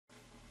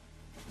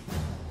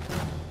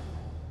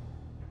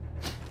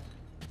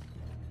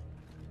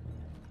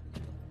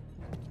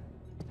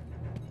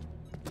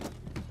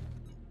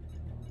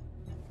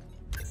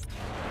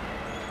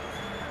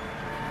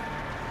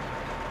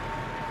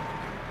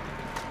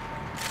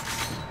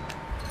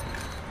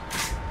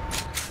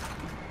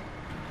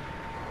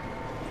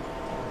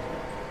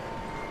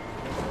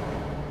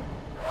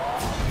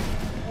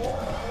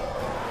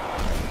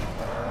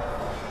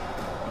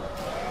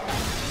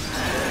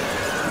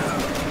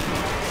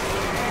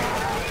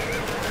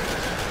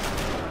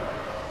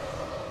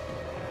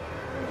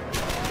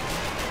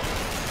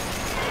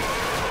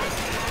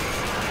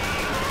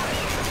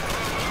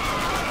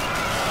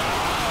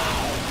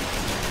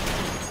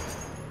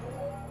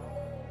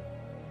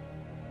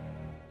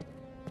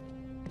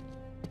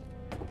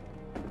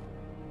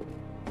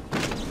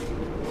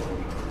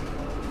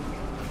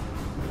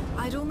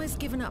I'd almost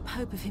given up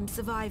hope of him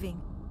surviving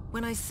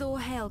when I saw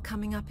HALE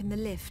coming up in the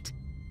lift.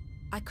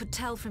 I could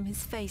tell from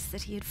his face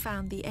that he had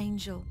found the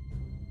angel.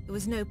 There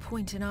was no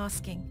point in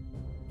asking.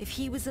 If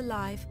he was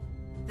alive,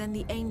 then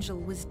the angel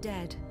was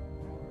dead.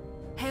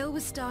 HALE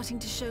was starting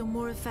to show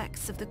more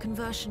effects of the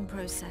conversion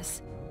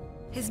process.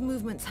 His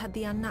movements had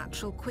the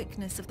unnatural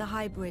quickness of the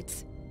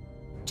hybrids.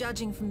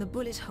 Judging from the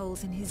bullet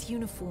holes in his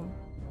uniform,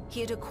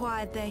 he had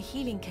acquired their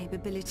healing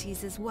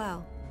capabilities as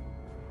well.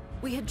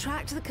 We had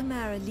tracked the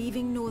Chimera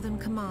leaving Northern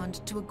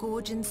Command to a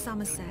gorge in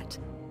Somerset.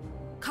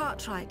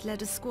 Cartwright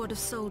led a squad of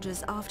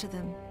soldiers after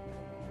them.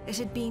 It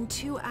had been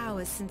 2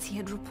 hours since he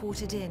had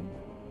reported in.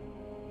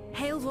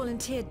 HALE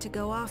volunteered to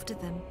go after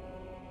them.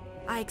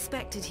 I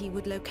expected he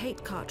would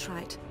locate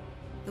Cartwright.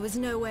 There was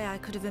no way I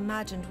could have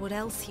imagined what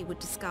else he would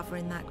discover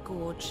in that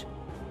gorge.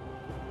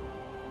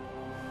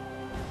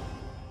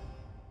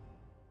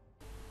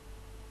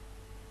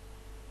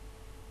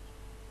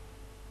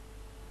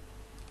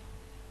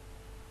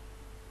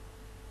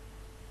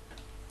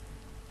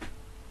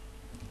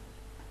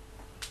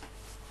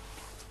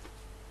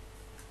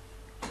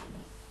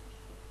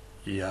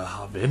 Jeg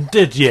har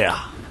ventet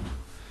jer.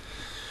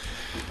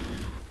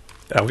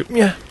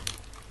 Ja.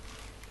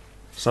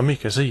 Som I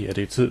kan se, er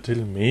det tid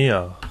til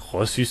mere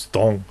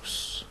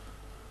resistance.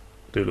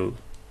 Det lød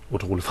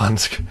utroligt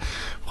fransk.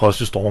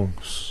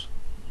 Resistance.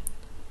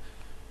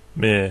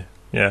 Med,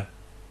 ja,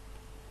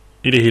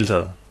 i det hele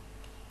taget.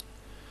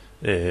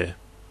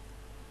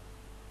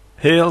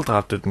 HALE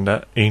dræbte den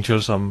der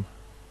angel, som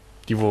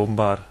de var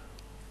åbenbart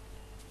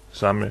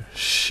samme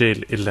sjæl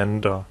et eller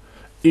andet, og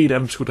en af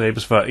dem skulle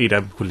dræbes, før en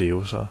af dem kunne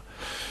leve, så.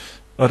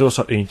 Og det var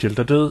så Angel,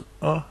 der døde,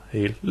 og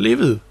HALE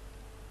levede.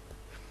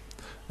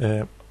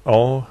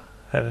 Og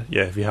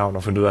ja, vi har jo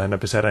nok fundet ud af, at han er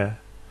besat af,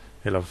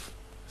 eller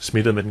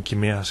smittet med den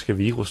kimeriske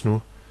virus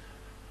nu,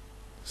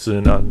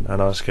 siden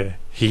han også skal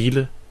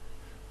hele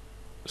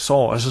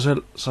sår af sig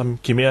selv, som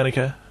kimerne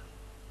kan.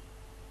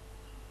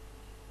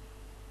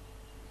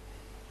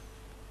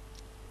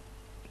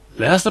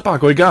 Lad os da bare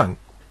gå i gang.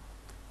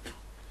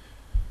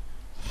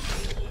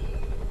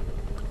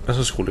 Og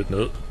så skru lidt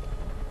ned.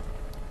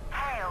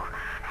 HALE,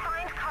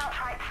 find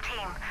Cartwright's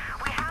team.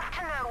 We have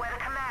to know where the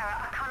Chimera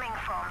are coming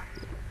from.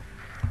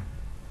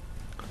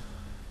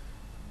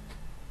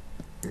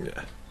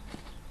 Ja.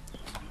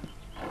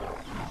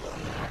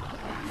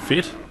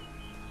 Fedt.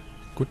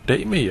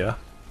 Goddag med jer.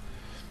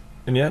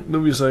 Men ja, nu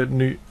er vi så i et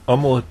nyt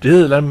område. Det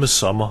hedder land med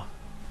sommer.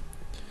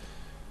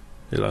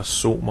 Eller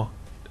somer.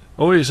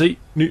 Se,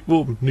 ny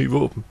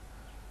våben.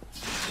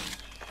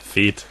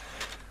 Fedt.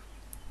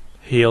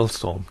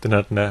 Hailstorm. Den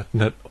er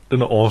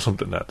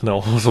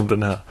awesome,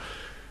 den her.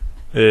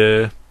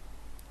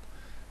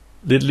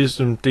 Lidt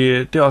ligesom,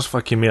 det er også fra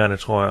kimererne,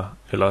 tror jeg.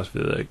 Eller også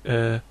ved jeg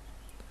ikke.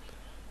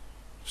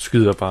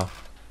 Skyder bare.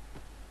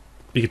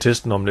 Vi kan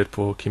teste den om lidt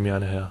på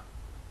kimererne her.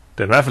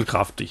 Den er i hvert fald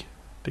kraftig,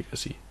 det kan jeg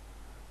sige.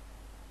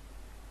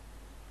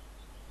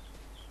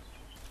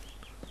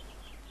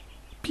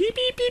 Pip,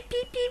 pip, pip,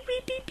 pip,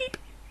 pip, pip, pip.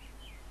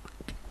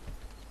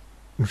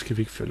 Nu skal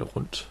vi ikke følge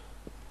rundt.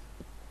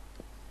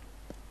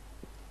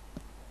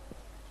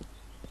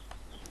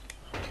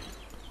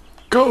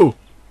 Go!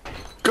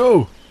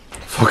 Go!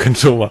 Fuck, han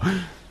tog mig.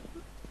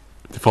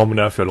 Det får man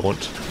nær at følge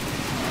rundt.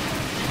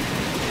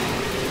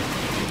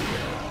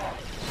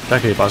 Der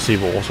kan I bare se,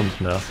 hvor som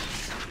den er.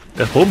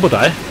 Jeg prøver på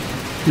dig.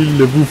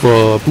 Lille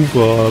buffer.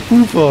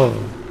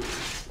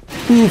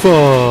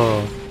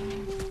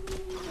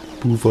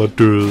 Buffer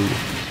død.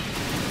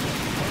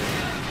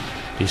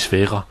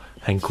 Desværre,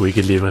 han kunne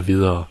ikke leve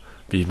videre.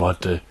 Vi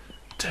måtte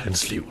tage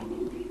hans liv.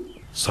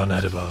 Sådan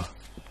er det bare.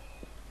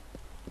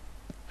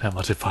 Han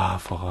var til fare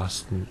for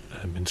resten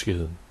af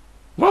menneskeheden.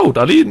 Wow,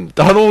 der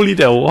er nogen lige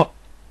derovre.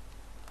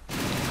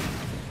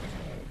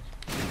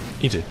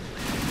 I det.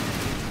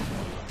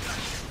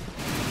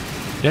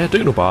 Ja,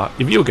 dø nu bare.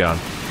 I vil jo gerne.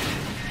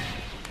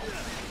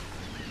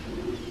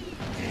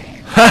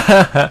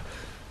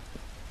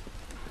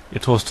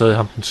 Jeg tror stadig,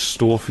 ham den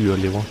store fyr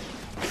lever.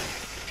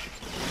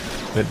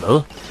 Men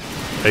hvad?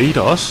 Er I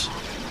der også?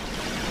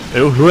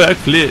 Nu er jeg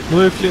ikke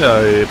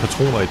flere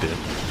patroner i det.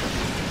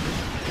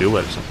 Det er jo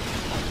altså.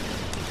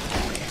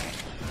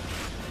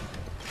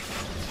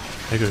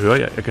 Jeg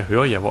kan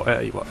høre jer. Hvor er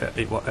I?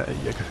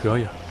 Jeg kan høre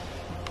jer.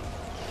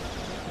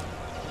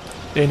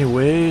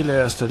 Anyway,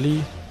 lad os da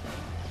lige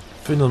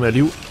finde noget mere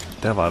liv.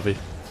 Der var vi.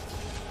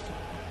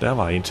 Der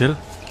var en til.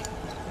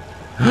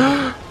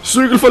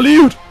 Cykel for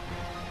livet!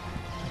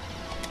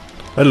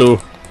 Hallo.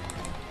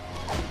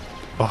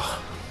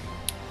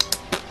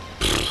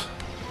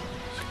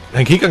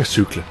 Han kan ikke engang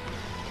cykle.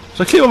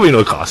 Så klipper vi i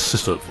noget græs i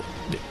stedet for.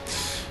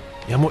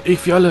 Jeg må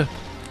ikke fjolle.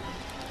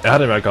 Jeg har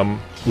det med at komme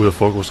ud af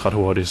fokus ret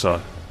hurtigt, så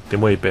det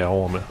må I bære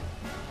over med.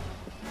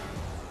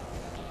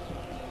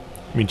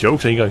 Min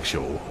jokes er ikke engang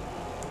sjove.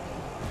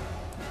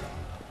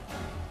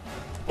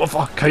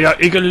 Hvorfor kan jeg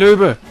ikke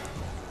løbe?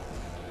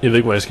 Jeg ved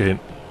ikke, hvor jeg skal hen.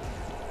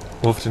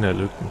 Hvorfor den her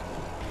lygten?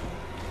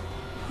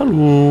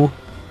 Hallo?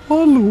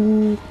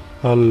 Hallo?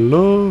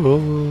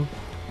 Hallo?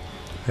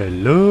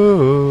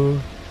 Hallo?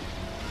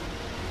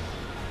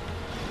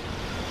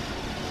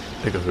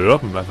 Jeg kan høre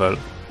dem i hvert fald.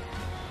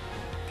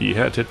 De er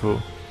her tæt på.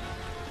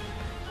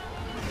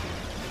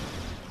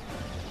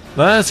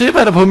 Nej, se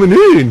hvad der er på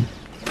menuen!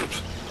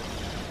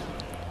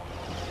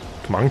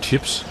 Mange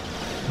chips.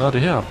 Nå,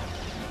 det her.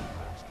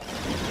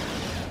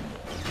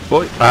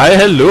 Oj, ej,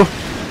 hallo!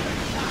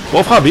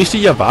 Hvorfra vidste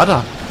I, jeg var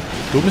der?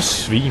 Dumme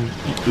svin.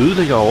 I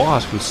ødelægger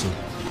overraskelsen.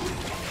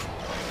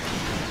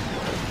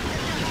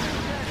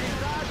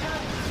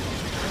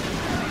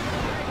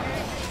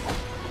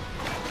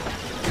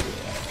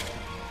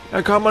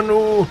 Jeg kommer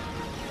nu!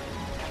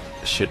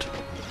 Shit.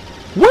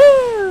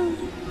 Woo!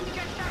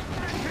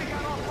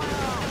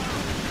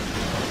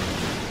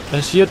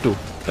 Hvad siger du?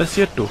 Hvad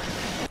siger du?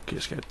 Okay,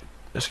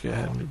 jeg skal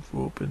have mit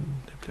våben.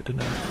 Det bliver den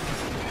her.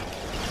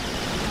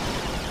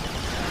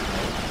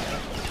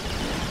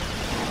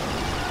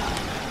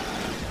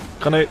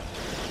 Granat.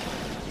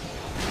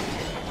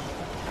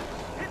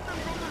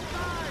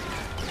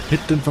 Hit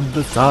them from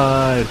the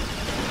side.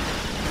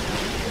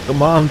 The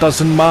mom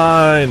doesn't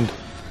mind.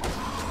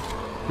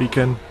 We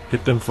can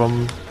hit them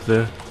from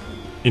the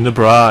in the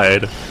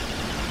bride.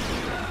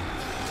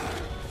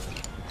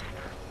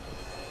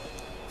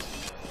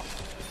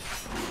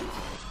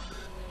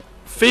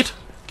 Fedt!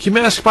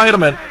 Chimera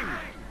Spider-Man!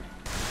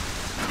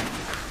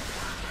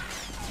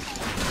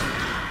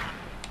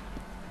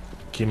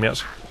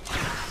 Chimerisk.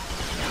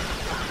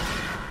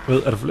 Hvad?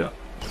 Er der flere?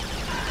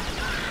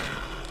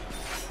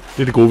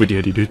 Det er det gode ved de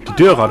her. De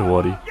dør ret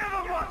hurtigt.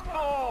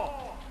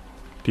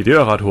 De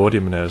dør ret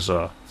hurtigt, men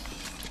altså...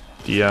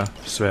 De er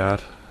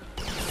svært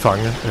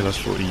fange eller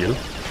slå ihjel.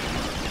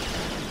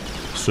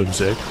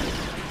 Synes jeg ikke.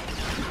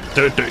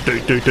 Dø.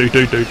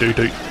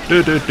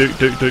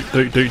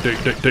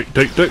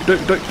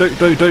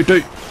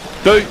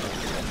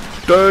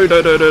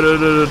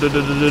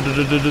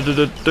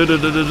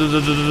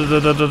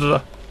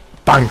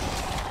 Bang!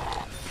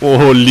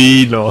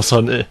 Lige når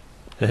sådan.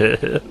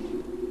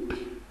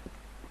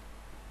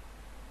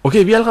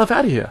 Okay, vi er allerede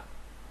færdige her.